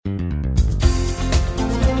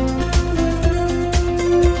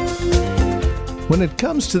When it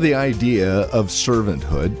comes to the idea of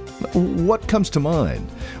servanthood, what comes to mind?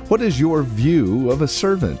 What is your view of a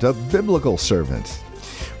servant, a biblical servant?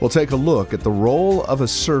 We'll take a look at the role of a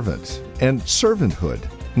servant and servanthood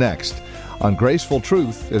next on Graceful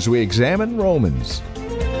Truth as we examine Romans.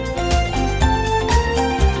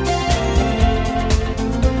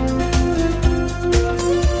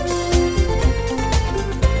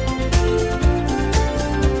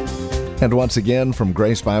 And once again, from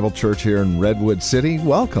Grace Bible Church here in Redwood City,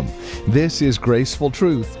 welcome. This is Graceful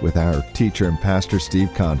Truth with our teacher and pastor,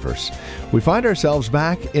 Steve Converse. We find ourselves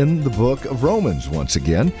back in the book of Romans once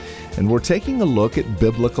again, and we're taking a look at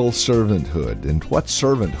biblical servanthood and what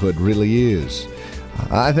servanthood really is.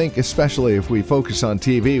 I think especially if we focus on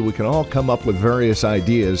TV, we can all come up with various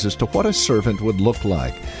ideas as to what a servant would look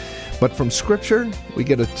like. But from Scripture, we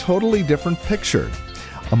get a totally different picture.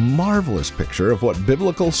 A marvelous picture of what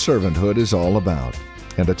biblical servanthood is all about.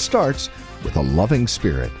 And it starts with a loving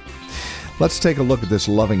spirit. Let's take a look at this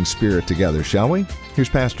loving spirit together, shall we? Here's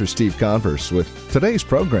Pastor Steve Converse with today's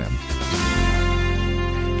program.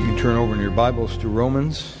 You can turn over in your Bibles to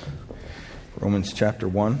Romans chapter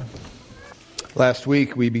 1. Last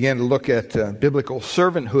week we began to look at biblical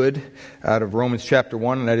servanthood out of Romans chapter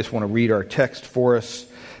 1, and I just want to read our text for us.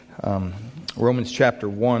 Romans chapter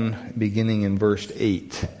 1, beginning in verse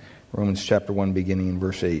 8. Romans chapter 1, beginning in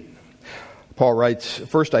verse 8. Paul writes,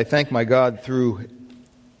 "First I thank my God through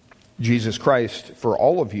Jesus Christ for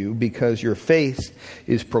all of you, because your faith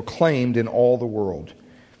is proclaimed in all the world.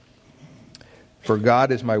 For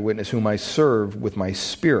God is my witness, whom I serve with my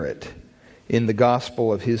spirit in the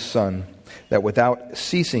gospel of his Son, that without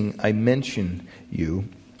ceasing I mention you,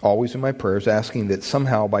 always in my prayers, asking that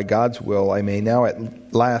somehow by God's will I may now at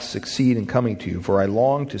last succeed in coming to you. For I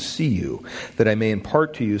long to see you, that I may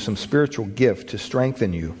impart to you some spiritual gift to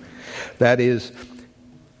strengthen you. That is,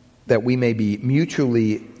 that we may be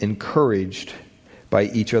mutually encouraged by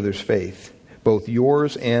each other's faith, both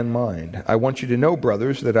yours and mine. I want you to know,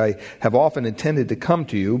 brothers, that I have often intended to come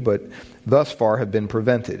to you, but thus far have been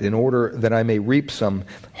prevented, in order that I may reap some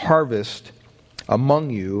harvest among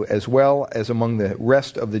you as well as among the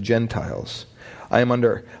rest of the Gentiles. I am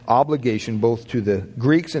under obligation both to the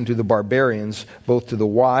Greeks and to the barbarians, both to the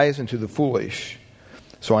wise and to the foolish.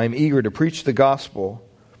 So I am eager to preach the gospel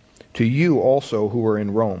to you also who are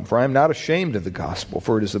in Rome. For I am not ashamed of the gospel,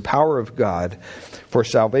 for it is the power of God for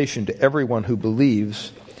salvation to everyone who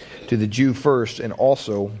believes, to the Jew first and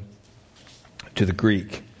also to the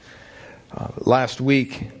Greek." Last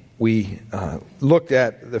week we looked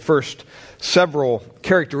at the first several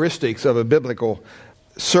characteristics of a biblical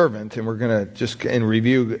servant, and we're going to just in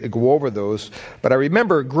review go over those. But I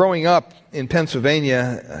remember growing up in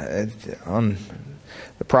Pennsylvania on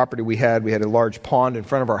the property we had a large pond in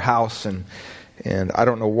front of our house, and I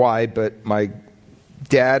don't know why, but my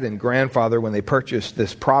dad and grandfather, when they purchased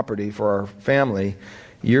this property for our family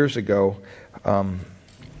years ago,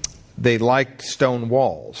 they liked stone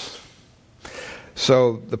walls.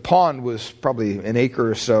 So the pond was probably an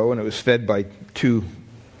acre or so, and it was fed by 2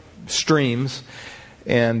 streams.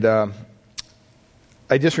 And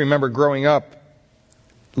I just remember growing up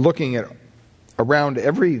looking at around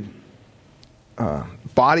every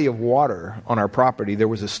body of water on our property, there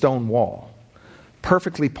was a stone wall.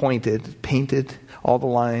 Perfectly pointed, painted, all the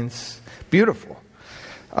lines, beautiful.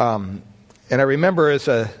 And I remember as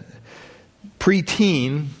a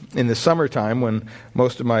preteen in the summertime when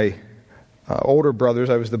most of my older brothers,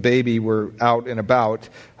 I was the baby, were out and about.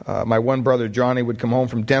 My one brother, Johnny, would come home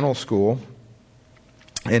from dental school,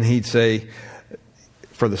 and he'd say,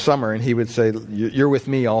 for the summer, and he would say, "You're with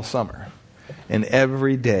me all summer." And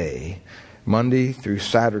every day, Monday through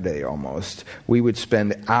Saturday almost, we would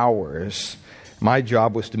spend hours. My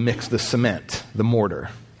job was to mix the cement, the mortar.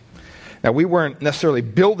 Now, we weren't necessarily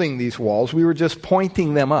building these walls, we were just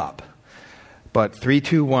pointing them up. But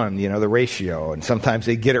 3-2-1, the ratio, and sometimes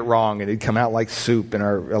they'd get it wrong, and it'd come out like soup in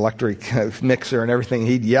our electric mixer and everything.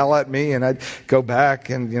 He'd yell at me, and I'd go back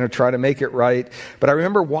and try to make it right. But I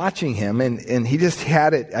remember watching him, and he just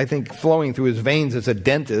had it, I think, flowing through his veins as a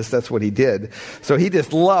dentist. That's what he did. So he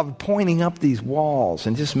just loved pointing up these walls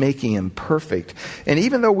and just making them perfect. And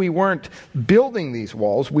even though we weren't building these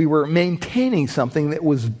walls, we were maintaining something that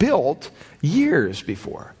was built years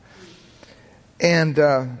before. And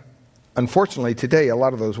unfortunately, today, a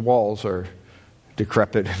lot of those walls are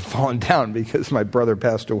decrepit and fallen down because my brother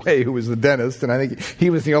passed away, who was the dentist, and I think he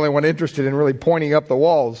was the only one interested in really pointing up the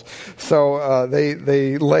walls. So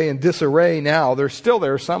they lay in disarray now. They're still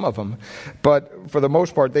there, some of them, but for the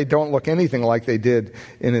most part, they don't look anything like they did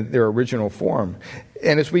in their original form.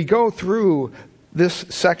 And as we go through this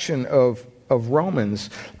section of of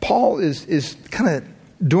Romans, Paul is kind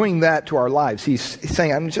of doing that to our lives. He's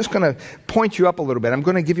saying, I'm just going to point you up a little bit. I'm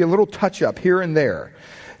going to give you a little touch up here and there.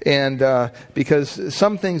 And because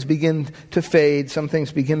some things begin to fade, some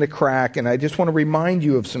things begin to crack, and I just want to remind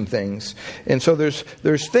you of some things. And so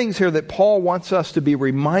there's things here that Paul wants us to be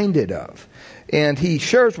reminded of. And he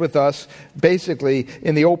shares with us, basically,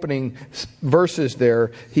 in the opening verses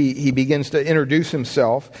there, he begins to introduce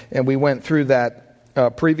himself, and we went through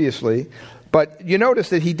that previously. But you notice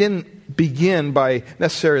that he didn't begin by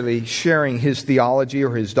necessarily sharing his theology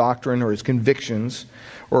or his doctrine or his convictions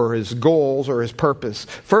or his goals or his purpose.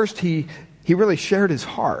 First, he really shared his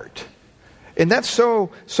heart. And that's so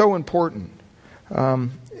important.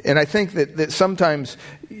 And I think that sometimes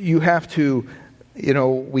you have to,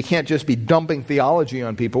 we can't just be dumping theology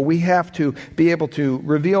on people. We have to be able to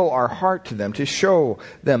reveal our heart to them, to show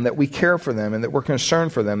them that we care for them and that we're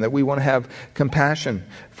concerned for them, that we want to have compassion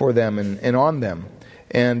for them and on them.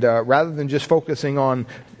 And rather than just focusing on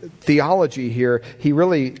theology here, he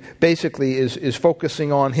really basically is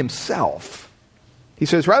focusing on himself. He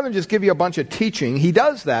says, rather than just give you a bunch of teaching, he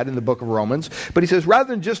does that in the book of Romans, but he says, rather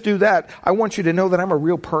than just do that, I want you to know that I'm a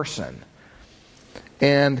real person.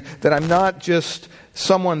 And that I'm not just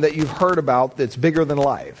someone that you've heard about that's bigger than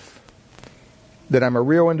life. That I'm a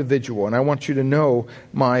real individual, and I want you to know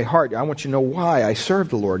my heart. I want you to know why I serve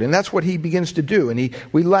the Lord. And that's what he begins to do. And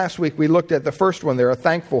last week we looked at the first one there, a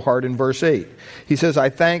thankful heart in verse 8. He says, I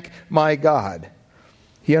thank my God.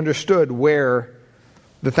 He understood where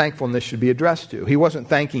the thankfulness should be addressed to. He wasn't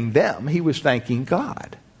thanking them, he was thanking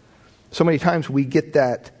God. So many times we get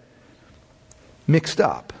that mixed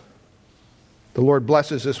up. The Lord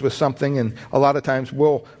blesses us with something, and a lot of times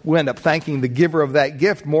we'll end up thanking the giver of that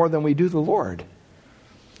gift more than we do the Lord.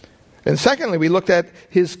 And secondly, we looked at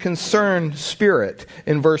his concerned spirit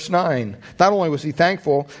in verse 9. Not only was he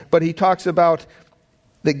thankful, but he talks about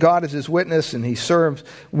that God is his witness, and he serves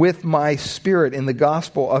with my spirit in the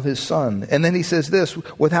gospel of his Son. And then he says this,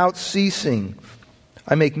 without ceasing,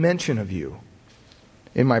 I make mention of you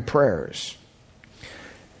in my prayers.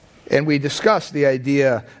 And we discussed the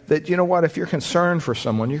idea that, if you're concerned for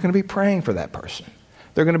someone, you're going to be praying for that person.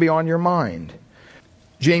 They're going to be on your mind.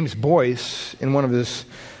 James Boyce, in one of his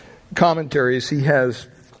commentaries, he has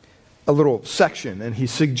a little section, and he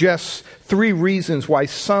suggests 3 reasons why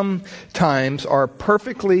sometimes our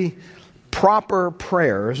perfectly proper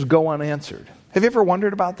prayers go unanswered. Have you ever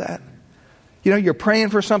wondered about that? You're praying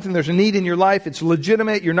for something, there's a need in your life, it's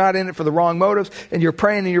legitimate, you're not in it for the wrong motives, and you're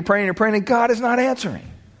praying and you're praying and you're praying, and God is not answering.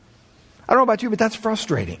 I don't know about you, but that's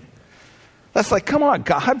frustrating. That's like, come on,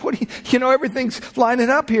 God, what do you everything's lining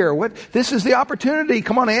up here. This is the opportunity.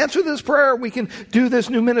 Come on, answer this prayer. We can do this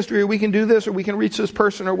new ministry, or we can do this, or we can reach this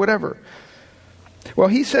person, or whatever. Well,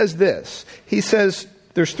 he says this. He says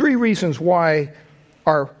there's 3 reasons why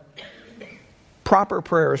our proper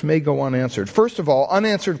prayers may go unanswered. First of all,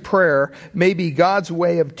 unanswered prayer may be God's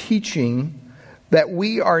way of teaching that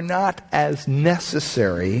we are not as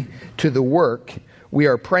necessary to the work we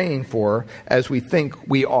are praying for as we think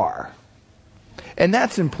we are. And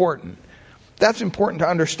that's important. That's important to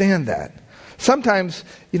understand that. Sometimes,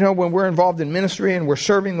 when we're involved in ministry and we're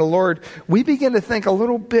serving the Lord, we begin to think a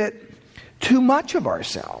little bit too much of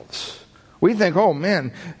ourselves. We think, oh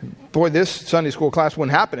man, boy, this Sunday school class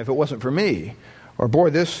wouldn't happen if it wasn't for me. Or boy,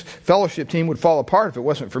 this fellowship team would fall apart if it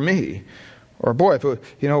wasn't for me. Or boy, if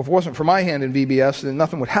it wasn't for my hand in VBS, then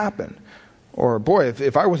nothing would happen. Or, boy,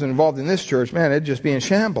 if I wasn't involved in this church, man, it'd just be in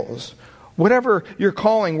shambles. Whatever you're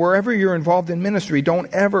calling, wherever you're involved in ministry,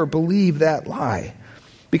 don't ever believe that lie.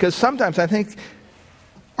 Because sometimes I think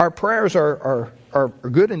our prayers are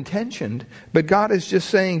good intentioned, but God is just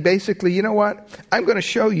saying, basically, you know what? I'm going to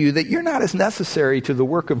show you that you're not as necessary to the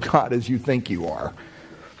work of God as you think you are.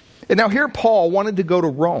 And now here Paul wanted to go to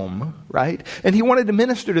Rome, right? And he wanted to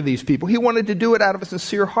minister to these people. He wanted to do it out of a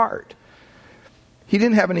sincere heart. He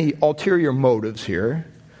didn't have any ulterior motives here.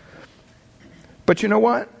 But you know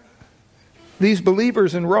what? These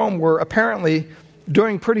believers in Rome were apparently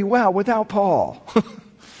doing pretty well without Paul.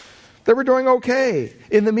 They were doing okay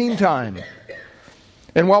in the meantime.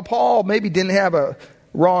 And while Paul maybe didn't have a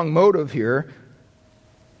wrong motive here,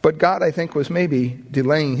 but God, I think, was maybe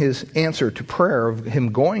delaying his answer to prayer of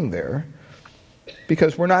him going there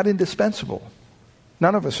because we're not indispensable.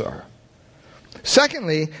 None of us are.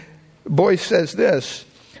 Secondly, Boyce says this,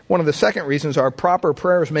 one of the second reasons our proper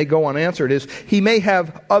prayers may go unanswered is he may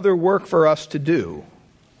have other work for us to do.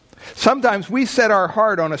 Sometimes we set our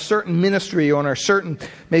heart on a certain ministry, on a certain,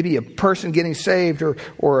 maybe a person getting saved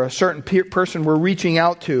or a certain person we're reaching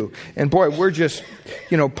out to. And boy, we're just,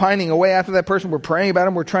 pining away after that person. We're praying about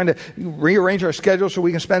them. We're trying to rearrange our schedule so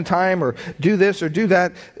we can spend time or do this or do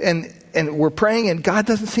that. And we're praying and God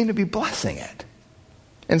doesn't seem to be blessing it.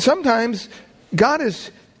 And sometimes God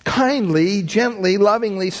is kindly, gently,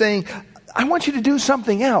 lovingly saying, I want you to do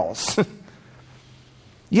something else.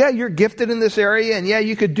 Yeah, you're gifted in this area, and yeah,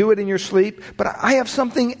 you could do it in your sleep, but I have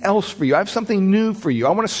something else for you. I have something new for you.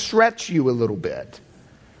 I want to stretch you a little bit.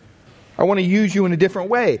 I want to use you in a different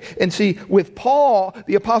way. And see, with Paul,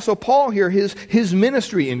 the Apostle Paul here, his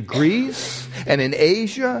ministry in Greece and in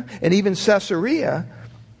Asia and even Caesarea,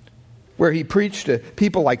 where he preached to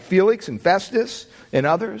people like Felix and Festus and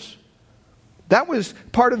others, that was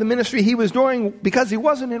part of the ministry he was doing because he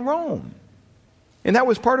wasn't in Rome. And that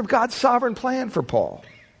was part of God's sovereign plan for Paul.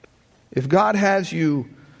 If God has you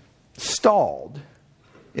stalled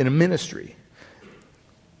in a ministry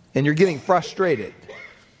and you're getting frustrated,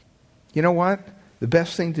 you know what? The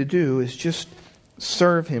best thing to do is just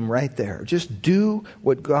serve Him right there. Just do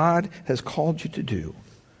what God has called you to do.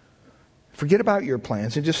 Forget about your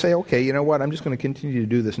plans and just say, okay, you know what? I'm just going to continue to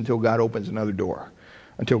do this until God opens another door.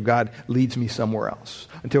 Until God leads me somewhere else.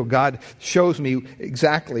 Until God shows me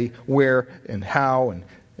exactly where and how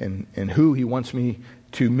and who He wants me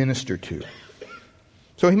to minister to.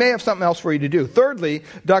 So He may have something else for you to do. Thirdly,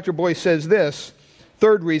 Dr. Boyce says this,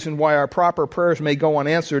 third reason why our proper prayers may go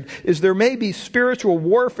unanswered is there may be spiritual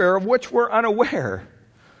warfare of which we're unaware.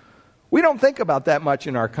 We don't think about that much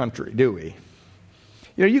in our country, do we?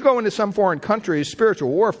 You go into some foreign countries, spiritual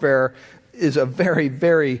warfare is a very,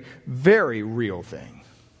 very, very real thing.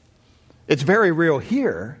 It's very real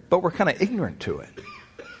here, but we're kind of ignorant to it.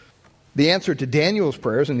 The answer to Daniel's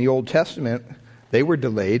prayers in the Old Testament, they were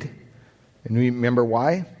delayed. And we remember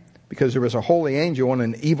why? Because there was a holy angel and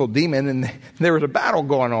an evil demon, and there was a battle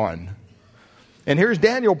going on. And here's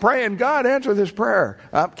Daniel praying, God, answer this prayer.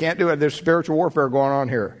 Can't do it. There's spiritual warfare going on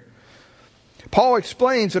here. Paul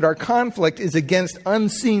explains that our conflict is against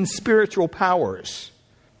unseen spiritual powers,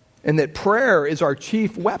 and that prayer is our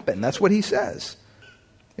chief weapon. That's what he says.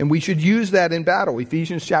 And we should use that in battle.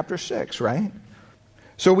 Ephesians chapter 6, right?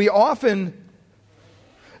 So we often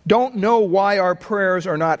don't know why our prayers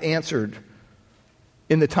are not answered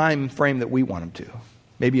in the time frame that we want them to.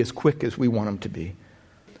 Maybe as quick as we want them to be.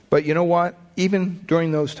 But you know what? Even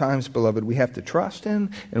during those times, beloved, we have to trust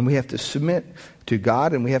in and we have to submit to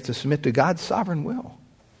God and we have to submit to God's sovereign will.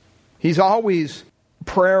 He's always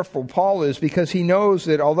prayerful, Paul is, because he knows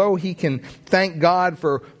that although he can thank God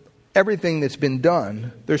for everything that's been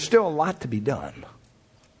done, there's still a lot to be done.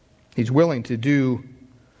 He's willing to do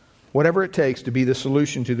whatever it takes to be the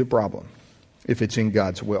solution to the problem, if it's in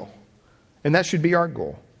God's will. And that should be our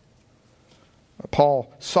goal.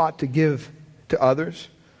 Paul sought to give to others,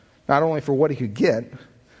 not only for what he could get,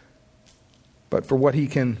 but for what he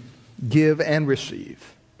can give and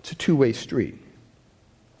receive. It's a two-way street.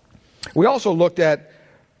 We also looked at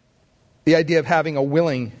the idea of having a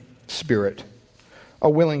willing spirit. A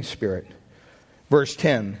willing spirit. Verse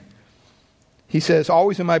 10. He says,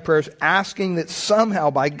 always in my prayers, asking that somehow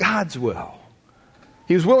by God's will.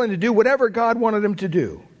 He was willing to do whatever God wanted him to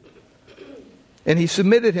do. And he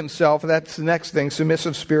submitted himself, that's the next thing,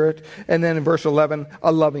 submissive spirit. And then in verse 11,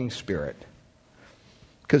 a loving spirit.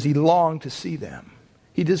 Because he longed to see them.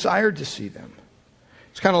 He desired to see them.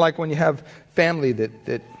 It's kind of like when you have family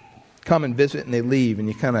that come and visit and they leave and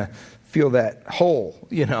you kind of feel that hole,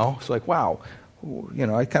 It's like, wow,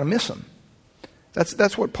 I kind of miss them.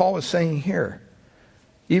 That's what Paul is saying here.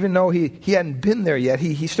 Even though he hadn't been there yet,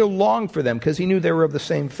 he still longed for them because he knew they were of the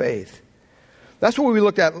same faith. That's what we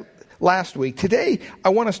looked at last week. Today, I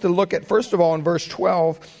want us to look at, first of all, in verse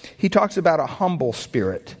 12, he talks about a humble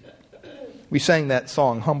spirit. We sang that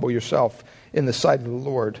song, Humble Yourself in the Sight of the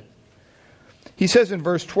Lord. He says in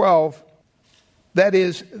verse 12, that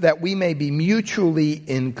is, that we may be mutually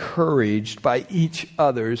encouraged by each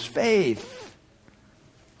other's faith.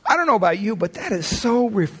 I don't know about you, but that is so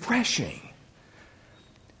refreshing.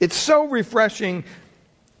 It's so refreshing,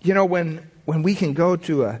 when we can go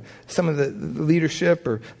to some of the leadership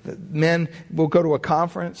or the men will go to a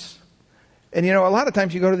conference. And, a lot of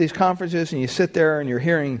times you go to these conferences and you sit there and you're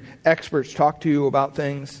hearing experts talk to you about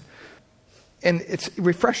things. And it's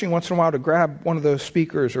refreshing once in a while to grab one of those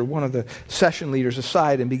speakers or one of the session leaders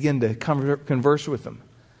aside and begin to converse with them.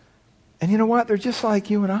 And you know what? They're just like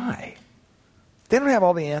you and I. They don't have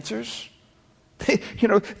all the answers.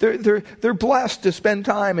 They're blessed to spend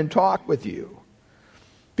time and talk with you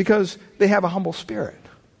because they have a humble spirit.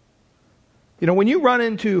 You know, when you run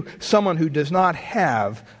into someone who does not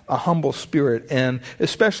have a humble spirit, and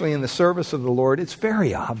especially in the service of the Lord, it's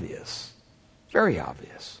very obvious. Very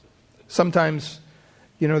obvious. Sometimes,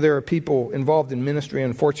 you know, there are people involved in ministry,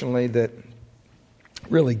 unfortunately, that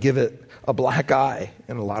really give it a black eye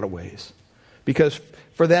in a lot of ways. Because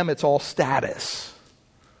for them, it's all status.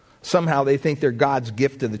 Somehow they think they're God's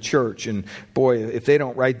gift to the church. And boy, if they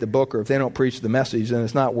don't write the book or if they don't preach the message, then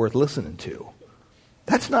it's not worth listening to.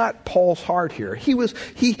 That's not Paul's heart here. He was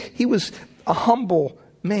a humble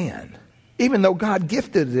man, even though God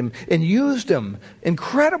gifted him and used him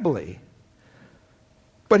incredibly.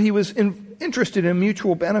 But he was interested in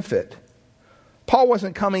mutual benefit. Paul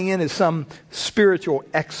wasn't coming in as some spiritual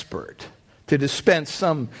expert to dispense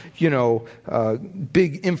some,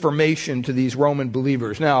 big information to these Roman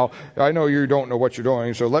believers. Now, I know you don't know what you're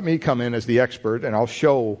doing, so let me come in as the expert and I'll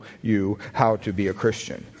show you how to be a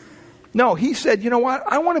Christian. No, he said, you know what?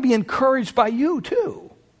 I want to be encouraged by you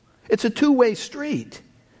too. It's a two-way street.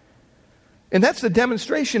 And that's the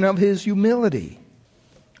demonstration of his humility.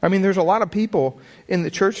 I mean, there's a lot of people in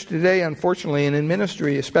the church today, unfortunately, and in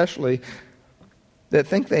ministry especially, that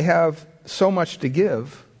think they have so much to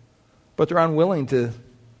give, but they're unwilling to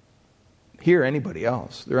hear anybody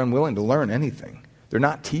else. They're unwilling to learn anything. They're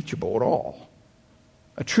not teachable at all.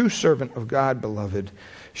 A true servant of God, beloved,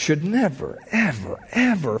 should never, ever,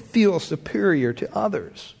 ever feel superior to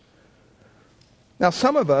others. Now,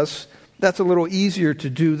 some of us, that's a little easier to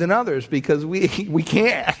do than others because we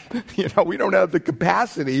can't. We don't have the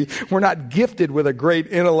capacity. We're not gifted with a great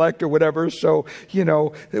intellect or whatever. So,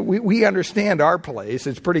 we understand our place.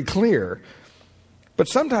 It's pretty clear. But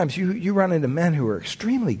sometimes you run into men who are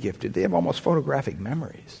extremely gifted. They have almost photographic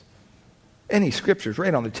memories. Any scripture's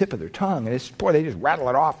right on the tip of their tongue. And they just rattle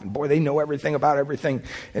it off. And boy, they know everything about everything.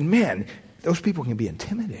 And man, those people can be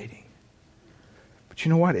intimidating. But you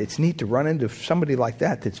know what? It's neat to run into somebody like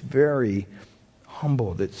that that's very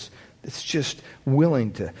humble, that's just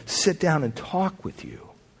willing to sit down and talk with you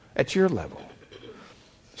at your level.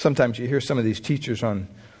 Sometimes you hear some of these teachers on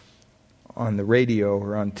the radio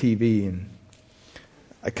or on TV, and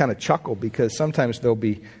I kind of chuckle because sometimes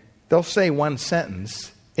they'll say one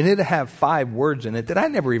sentence and it'll have 5 words in it that I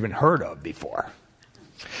never even heard of before.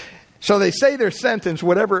 So they say their sentence,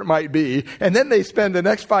 whatever it might be, and then they spend the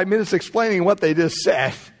next 5 minutes explaining what they just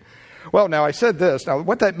said. Well, now I said this. Now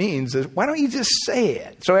what that means is, why don't you just say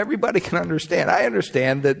it so everybody can understand? I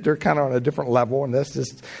understand that they're kind of on a different level, and that's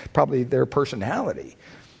just probably their personality.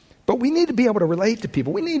 But we need to be able to relate to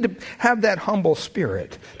people. We need to have that humble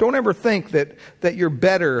spirit. Don't ever think that you're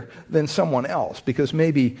better than someone else because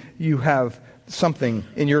maybe you have something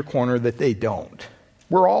in your corner that they don't.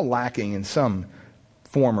 We're all lacking in some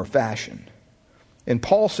form or fashion. And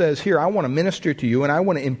Paul says here, I want to minister to you and I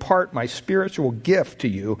want to impart my spiritual gift to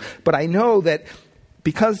you. But I know that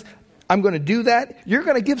because I'm going to do that, you're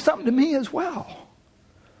going to give something to me as well.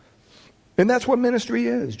 And that's what ministry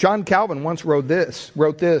is. John Calvin once wrote this.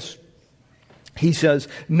 He says,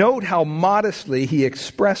 note how modestly he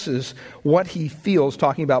expresses what he feels,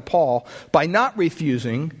 talking about Paul, by not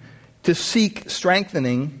refusing to seek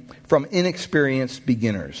strengthening from inexperienced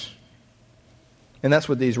beginners. And that's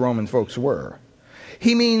what these Roman folks were.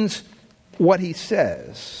 He means what he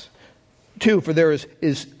says. 2, for there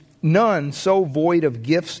is none so void of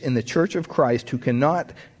gifts in the church of Christ who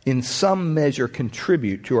cannot in some measure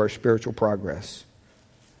contribute to our spiritual progress.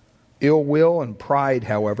 Ill will and pride,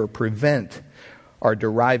 however, prevent our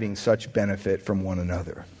deriving such benefit from one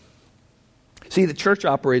another. See, the church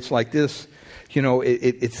operates like this.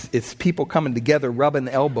 It's people coming together, rubbing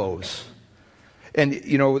elbows. And,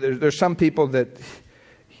 there's some people that,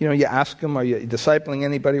 you ask them, are you discipling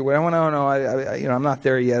anybody? Well, no, I'm not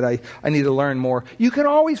there yet. I need to learn more. You can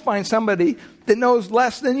always find somebody that knows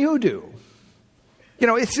less than you do.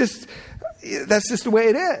 That's just the way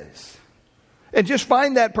it is. And just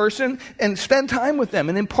find that person and spend time with them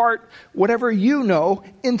and impart whatever you know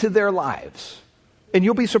into their lives. And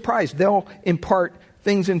you'll be surprised. They'll impart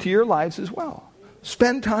things into your lives as well.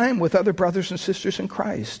 Spend time with other brothers and sisters in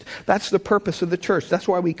Christ. That's the purpose of the church. That's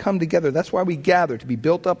why we come together. That's why we gather, to be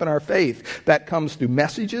built up in our faith. That comes through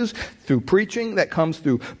messages, through preaching. That comes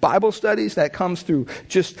through Bible studies. That comes through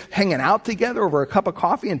just hanging out together over a cup of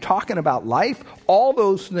coffee and talking about life. All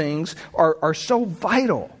those things are so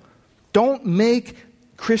vital. Don't make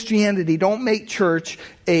Christianity, don't make church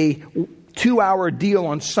a 2-hour deal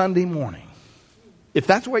on Sunday morning. If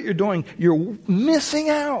that's what you're doing, you're missing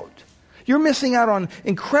out. You're missing out on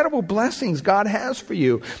incredible blessings God has for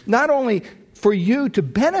you. Not only for you to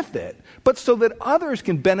benefit, but so that others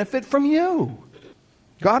can benefit from you.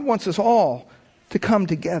 God wants us all to come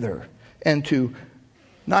together and to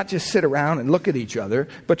not just sit around and look at each other,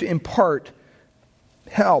 but to impart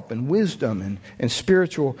help and wisdom and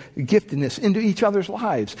spiritual giftedness into each other's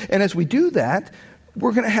lives. And as we do that,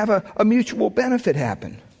 we're going to have a mutual benefit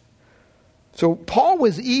happen. So Paul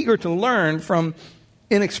was eager to learn from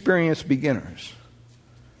inexperienced beginners.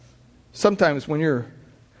 Sometimes when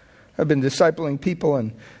I've been discipling people,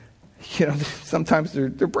 and sometimes they're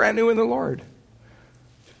brand new in the Lord.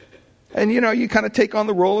 And you kind of take on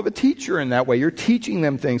the role of a teacher in that way. You're teaching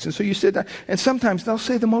them things. And so you sit down, and sometimes they'll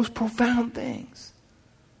say the most profound things.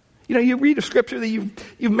 You read a scripture that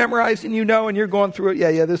you've memorized and and you're going through it.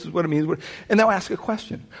 Yeah, this is what it means. And they'll ask a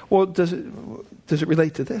question. Well, does it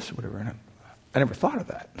relate to this or whatever? And I never thought of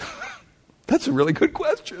that. That's a really good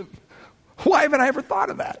question. Why haven't I ever thought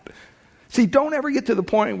of that? See, don't ever get to the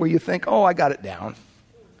point where you think, oh, I got it down.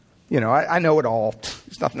 I know it all.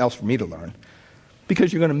 There's nothing else for me to learn.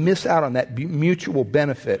 Because you're going to miss out on that mutual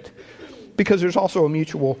benefit. Because there's also a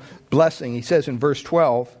mutual blessing. He says in verse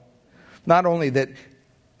 12, not only that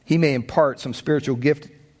he may impart some spiritual gift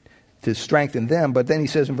to strengthen them, but then he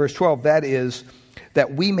says in verse 12, that is,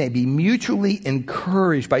 that we may be mutually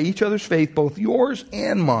encouraged by each other's faith, both yours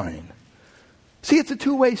and mine. See, it's a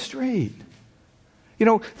two-way street.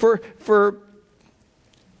 For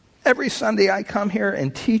every Sunday I come here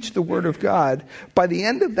and teach the Word of God. By the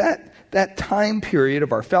end of that time period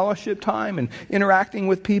of our fellowship time and interacting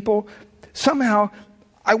with people, somehow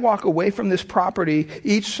I walk away from this property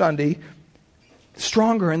each Sunday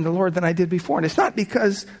stronger in the Lord than I did before. And it's not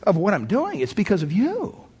because of what I'm doing. It's because of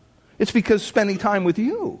you. It's because spending time with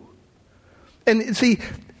you. And see,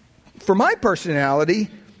 for my personality,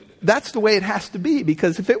 that's the way it has to be.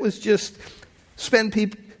 Because if it was just spend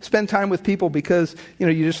time with people because,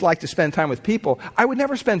 you just like to spend time with people, I would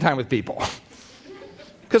never spend time with people.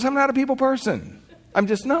 Because I'm not a people person. I'm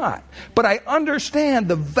just not. But I understand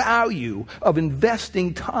the value of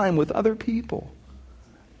investing time with other people.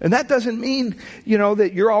 And that doesn't mean,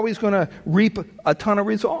 that you're always going to reap a ton of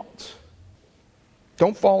results.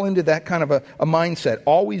 Don't fall into that kind of a mindset.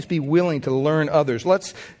 Always be willing to learn others.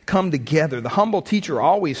 Let's come together. The humble teacher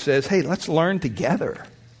always says, hey, let's learn together.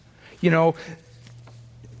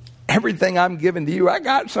 Everything I'm giving to you, I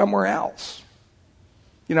got somewhere else.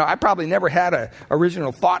 I probably never had an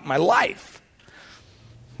original thought in my life.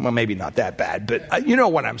 Well, maybe not that bad, but you know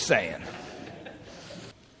what I'm saying.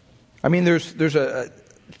 I mean, there's a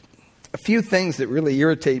few things that really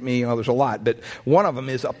irritate me. There's a lot, but one of them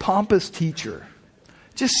is a pompous teacher.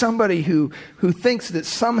 Just somebody who thinks that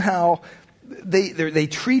somehow they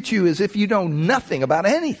treat you as if you know nothing about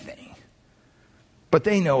anything, but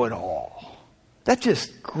they know it all. That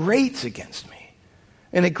just grates against me.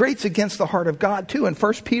 And it grates against the heart of God too. In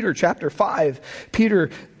 1 Peter chapter 5, Peter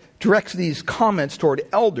directs these comments toward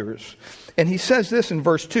elders. And he says this in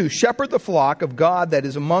verse 2, shepherd the flock of God that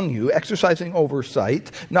is among you, exercising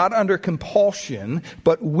oversight, not under compulsion,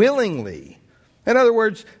 but willingly. In other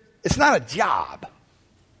words, it's not a job.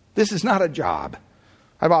 This is not a job.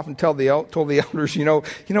 I've often told the elders, you know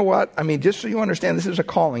what? I mean, just so you understand, this is a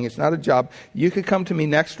calling. It's not a job. You could come to me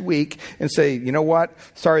next week and say, you know what?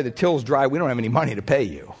 Sorry, the till's dry. We don't have any money to pay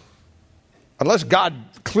you. Unless God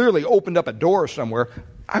clearly opened up a door somewhere,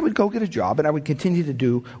 I would go get a job and I would continue to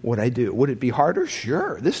do what I do. Would it be harder?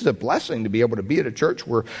 Sure. This is a blessing to be able to be at a church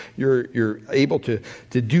where you're able to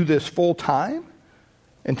do this full time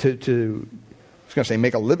and to I was going to say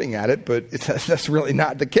make a living at it, but that's really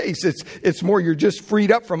not the case. It's more you're just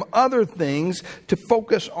freed up from other things to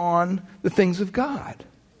focus on the things of God.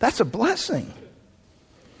 That's a blessing.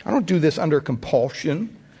 I don't do this under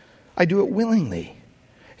compulsion. I do it willingly.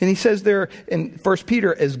 And he says there in 1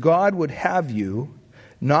 Peter, as God would have you,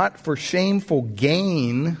 not for shameful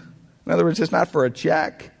gain. In other words, it's not for a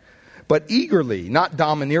check, but eagerly, not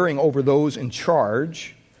domineering over those in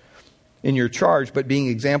your charge, but being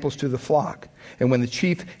examples to the flock. And when the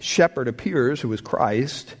chief shepherd appears, who is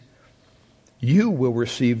Christ, you will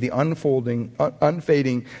receive the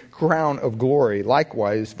unfading crown of glory.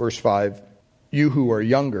 Likewise, verse 5, you who are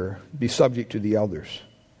younger, be subject to the elders.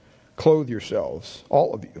 Clothe yourselves,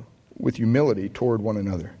 all of you, with humility toward one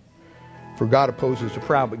another. For God opposes the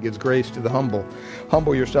proud, but gives grace to the humble.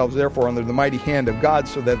 Humble yourselves, therefore, under the mighty hand of God,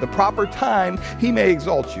 so that at the proper time he may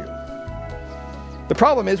exalt you. The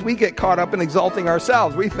problem is we get caught up in exalting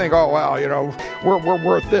ourselves. We think, oh, wow, we're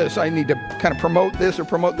worth this. I need to kind of promote this or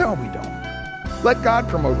promote. No, we don't. Let God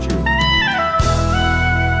promote you.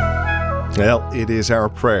 Well, it is our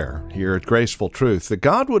prayer here at Graceful Truth that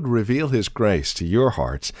God would reveal His grace to your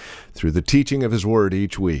hearts through the teaching of His Word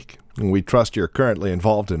each week. And we trust you're currently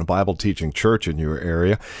involved in a Bible teaching church in your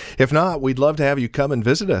area. If not, we'd love to have you come and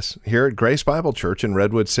visit us here at Grace Bible Church in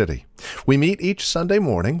Redwood City. We meet each Sunday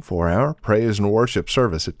morning for our praise and worship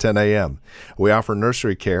service at 10 a.m. We offer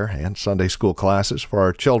nursery care and Sunday school classes for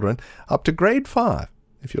our children up to grade 5.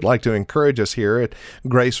 If you'd like to encourage us here at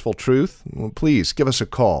Graceful Truth, please give us a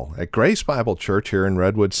call at Grace Bible Church here in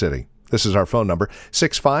Redwood City. This is our phone number,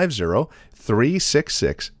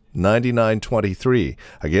 650-366-9923.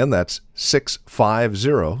 Again, that's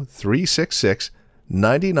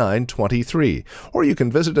 650-366-9923. Or you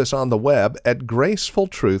can visit us on the web at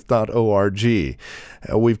gracefultruth.org.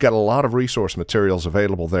 We've got a lot of resource materials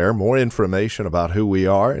available there, more information about who we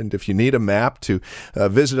are, and if you need a map to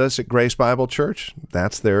visit us at Grace Bible Church,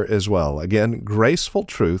 that's there as well. Again,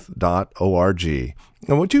 gracefultruth.org.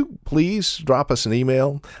 And would you please drop us an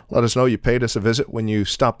email? Let us know you paid us a visit when you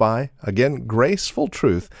stop by. Again,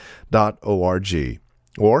 gracefultruth.org.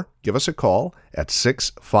 Or give us a call at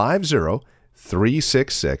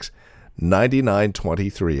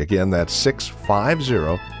 650-366-9923. Again, that's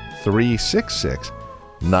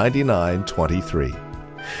 650-366-9923.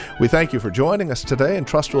 We thank you for joining us today and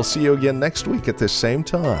trust we'll see you again next week at this same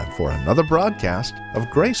time for another broadcast of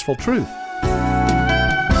Graceful Truth.